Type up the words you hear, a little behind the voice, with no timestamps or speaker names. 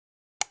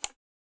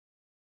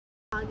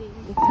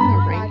It's kind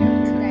of right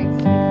today.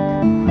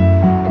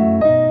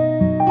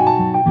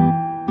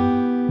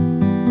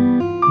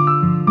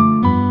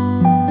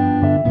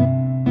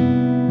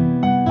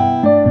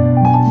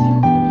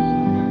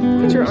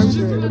 Put your arms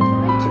around it.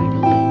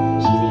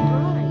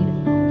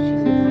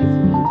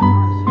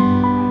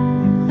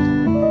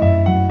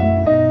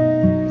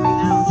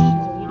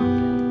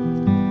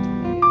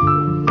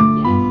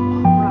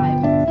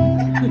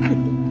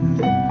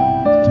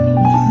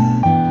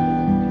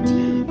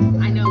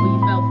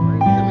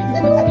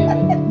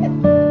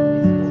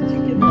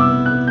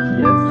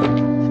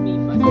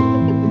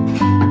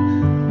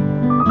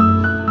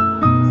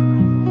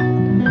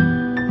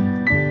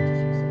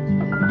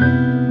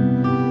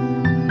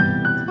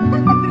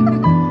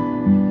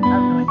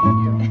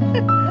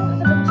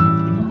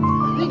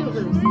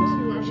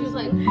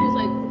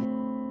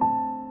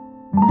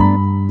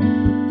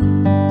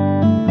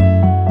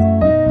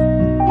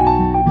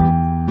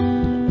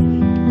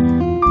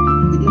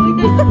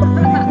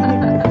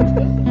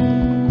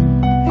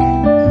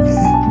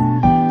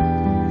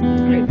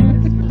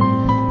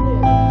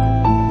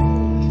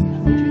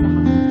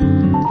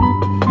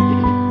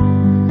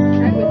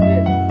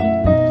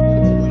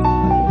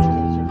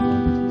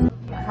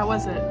 How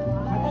was it?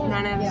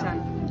 9 out of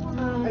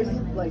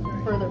 10. Like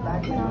further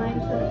back.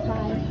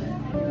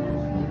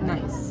 9.5.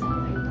 Nice.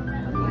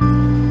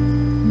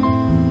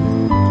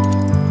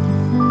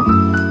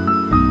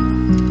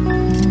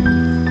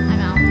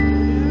 I'm out.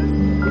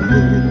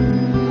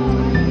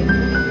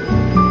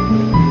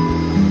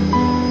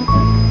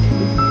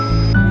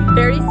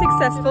 Very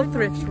successful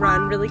thrift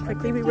run. Really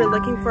quickly, we were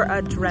looking for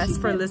a dress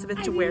for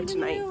Elizabeth to wear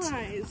tonight.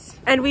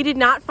 And we did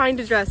not find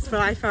a dress, but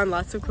I found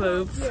lots of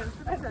clothes.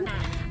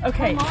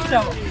 Okay,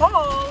 so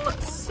haul.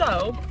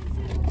 So,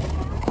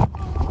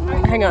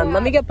 hang on,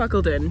 let me get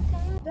buckled in.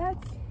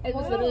 It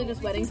was literally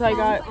just wedding. So I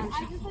got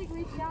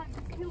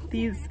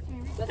these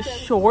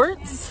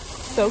shorts,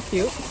 so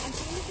cute. You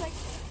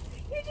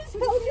just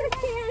held your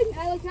hand.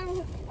 I looked down and was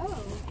like, oh,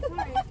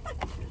 sorry.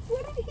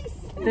 What did he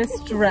say?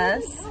 This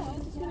dress,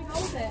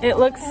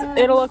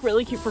 it'll look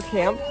really cute for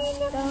camp.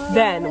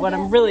 Then, what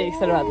I'm really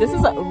excited about, this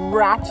is a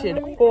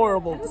ratchet,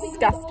 horrible,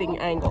 disgusting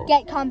angle.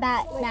 Get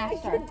Combat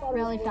Master.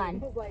 Really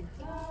fun.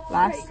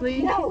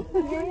 Lastly,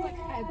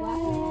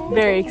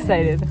 very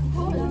excited.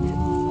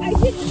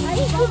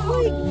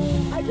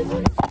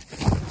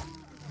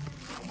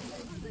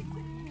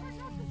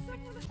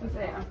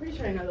 I'm pretty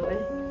sure I know the way.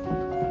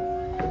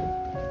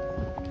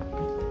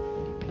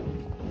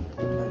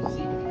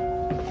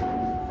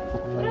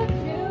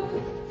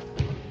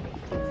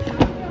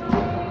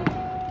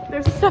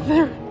 There's stuff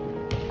there.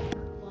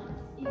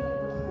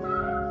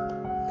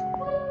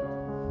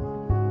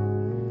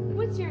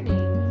 What's your name?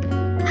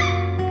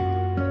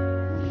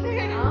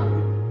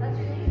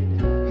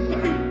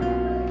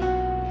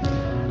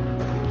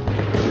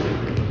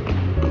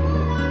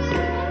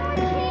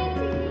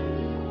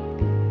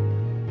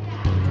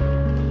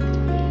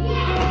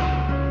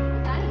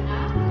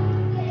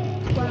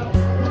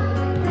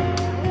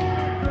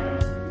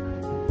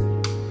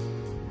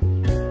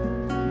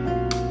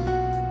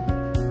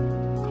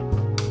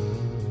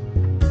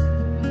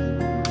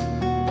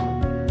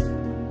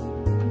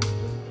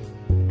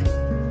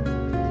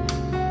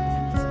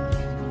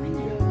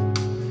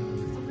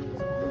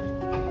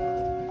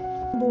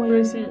 Where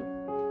is it?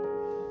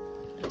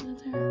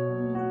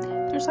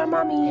 There's our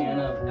mommy.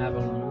 Anna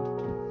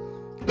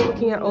Avalona.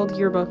 Looking at old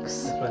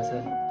yearbooks. That's what I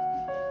said.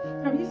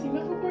 Have you seen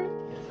that before?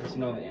 I've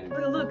seen all the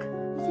anime. Oh, look.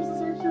 This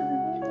is our sugar.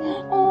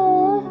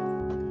 Oh.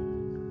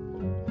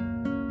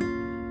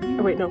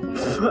 Oh wait, no.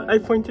 I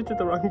pointed to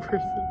the wrong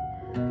person.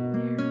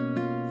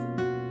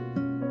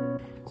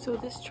 So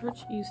this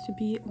church used to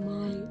be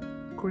my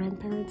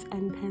grandparents'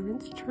 and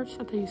parents' church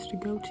that they used to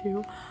go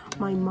to.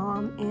 My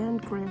mom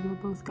and grandma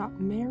both got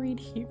married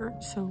here,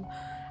 so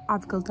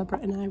Abigail, Deborah,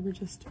 and I were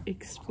just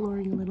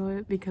exploring a little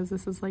bit because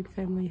this is like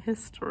family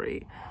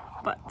history.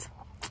 But,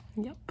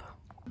 yep.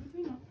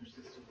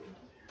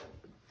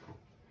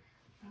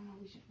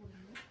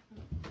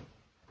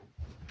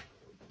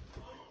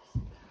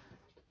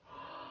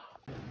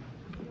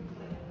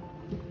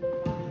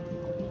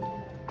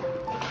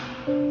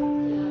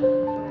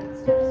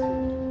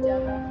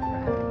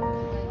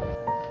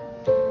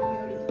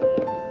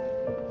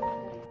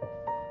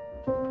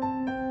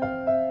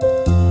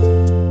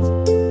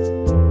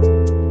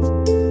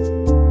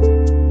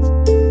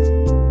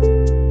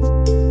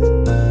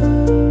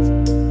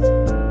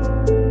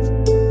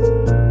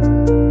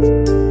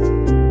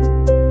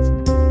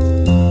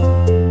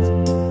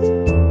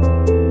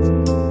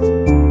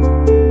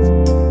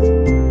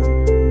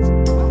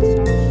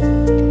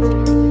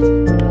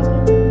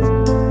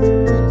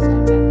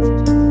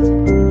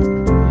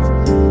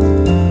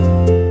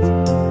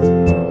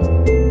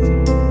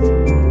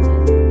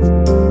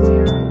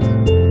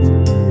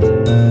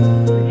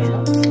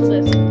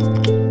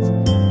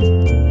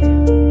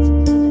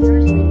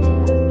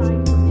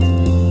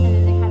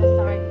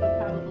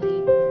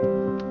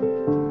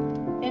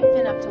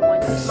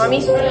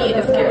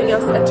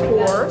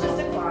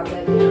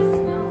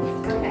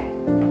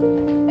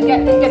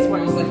 gets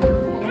worse. It's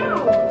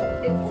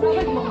not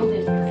like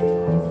molded.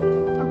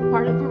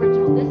 Part of the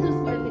original. This is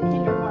where the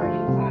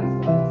kindergarten class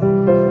was.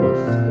 This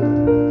is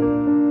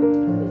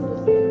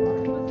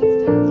kindergarten.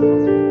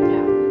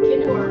 Yeah,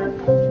 kindergarten.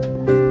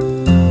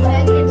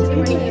 Then into the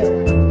radio.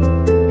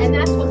 And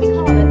that's what we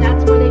call it.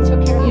 That's where they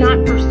took care of. Not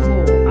for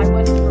school. I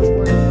was for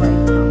word and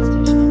writing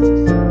competition.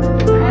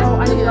 Oh,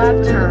 I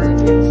loved her.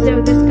 So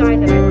this guy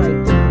that I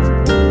liked.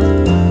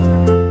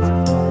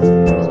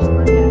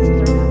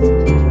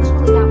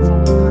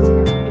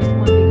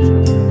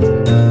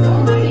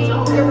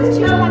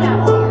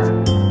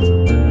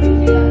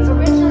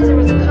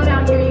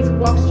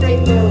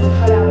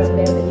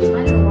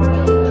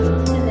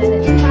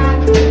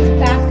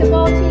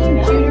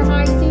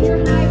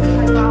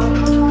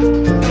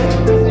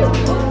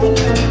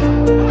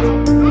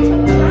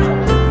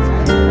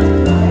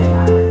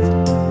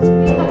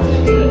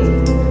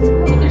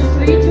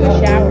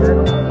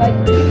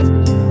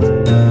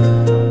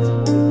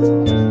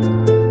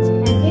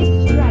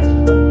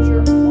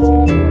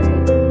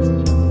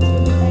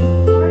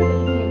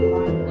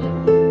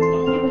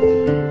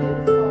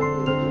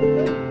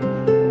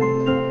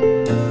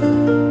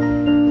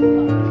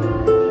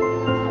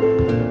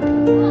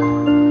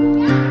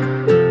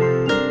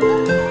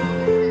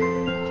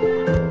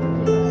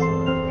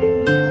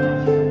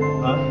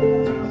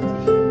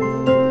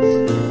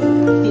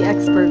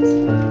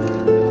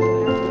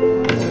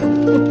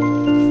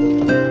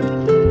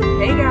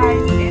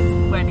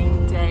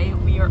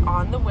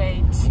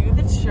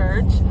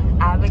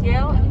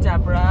 Abigail,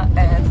 Deborah,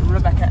 and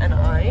Rebecca and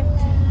I.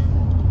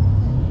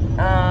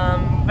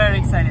 Very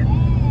excited.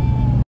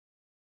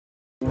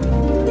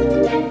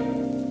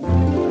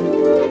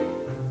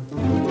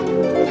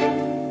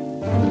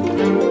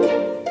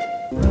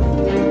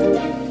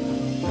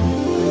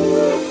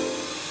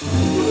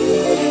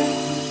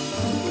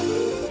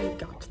 We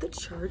got to the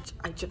church.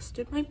 I just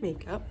did my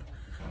makeup.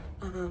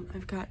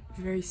 I've got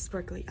very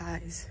sparkly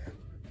eyes.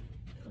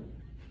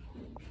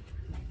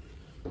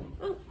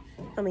 Oh,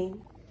 I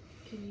mean,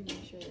 can you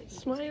make sure that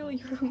smile,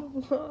 you're on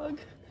the vlog.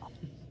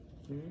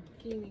 Can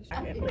you make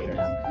sure that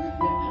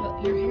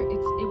your hair, it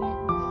won't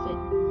fit.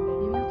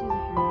 Maybe I'll do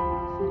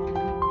the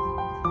hair.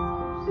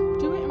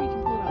 Do it and we can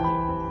pull it out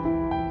later.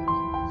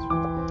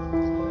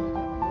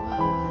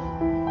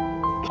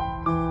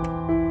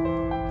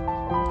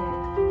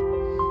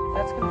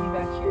 That's gonna be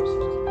back here, so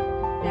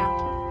yeah.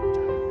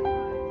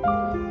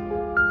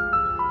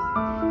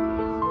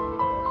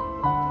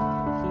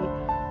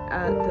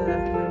 At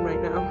the room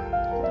right now.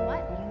 The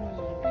what?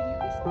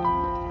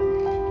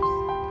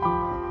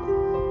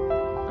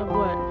 Of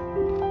what?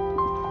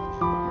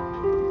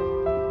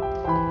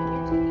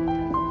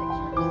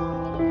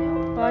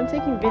 Well, I'm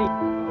taking video.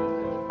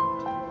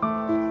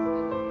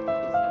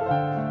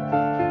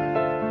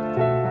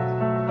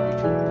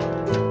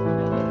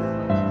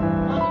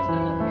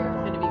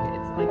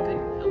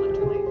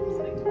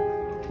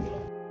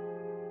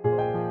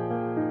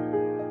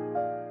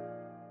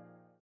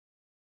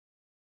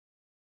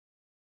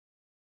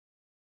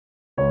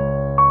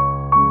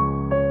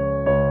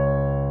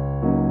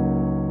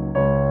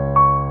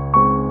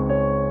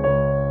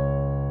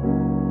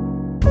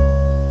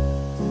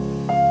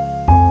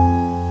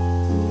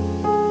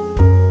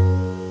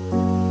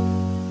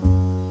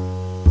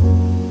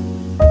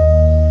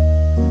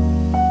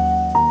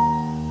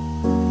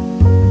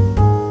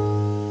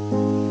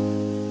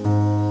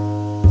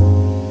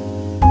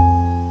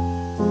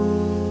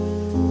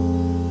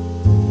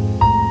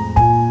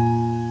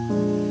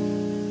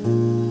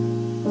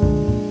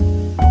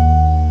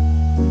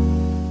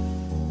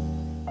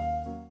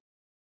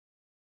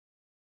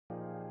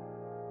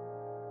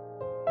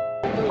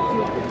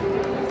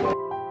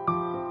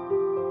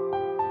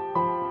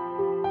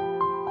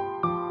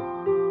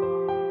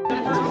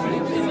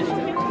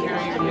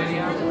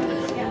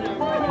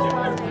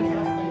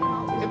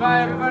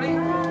 Goodbye, everybody.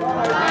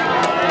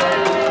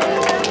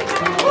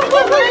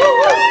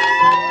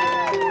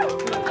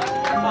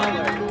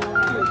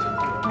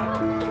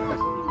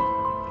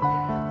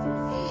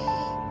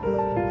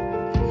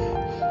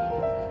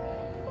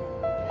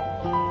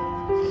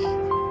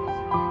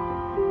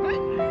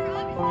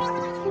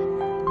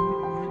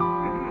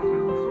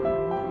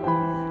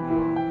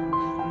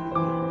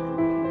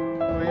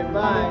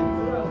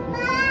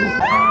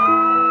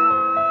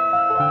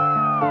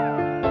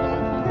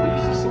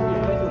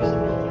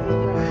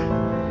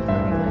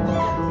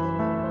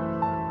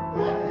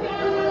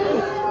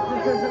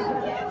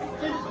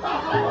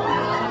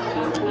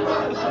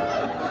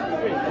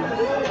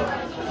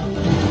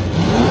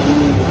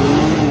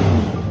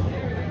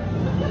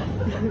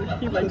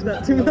 He likes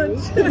that too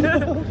much.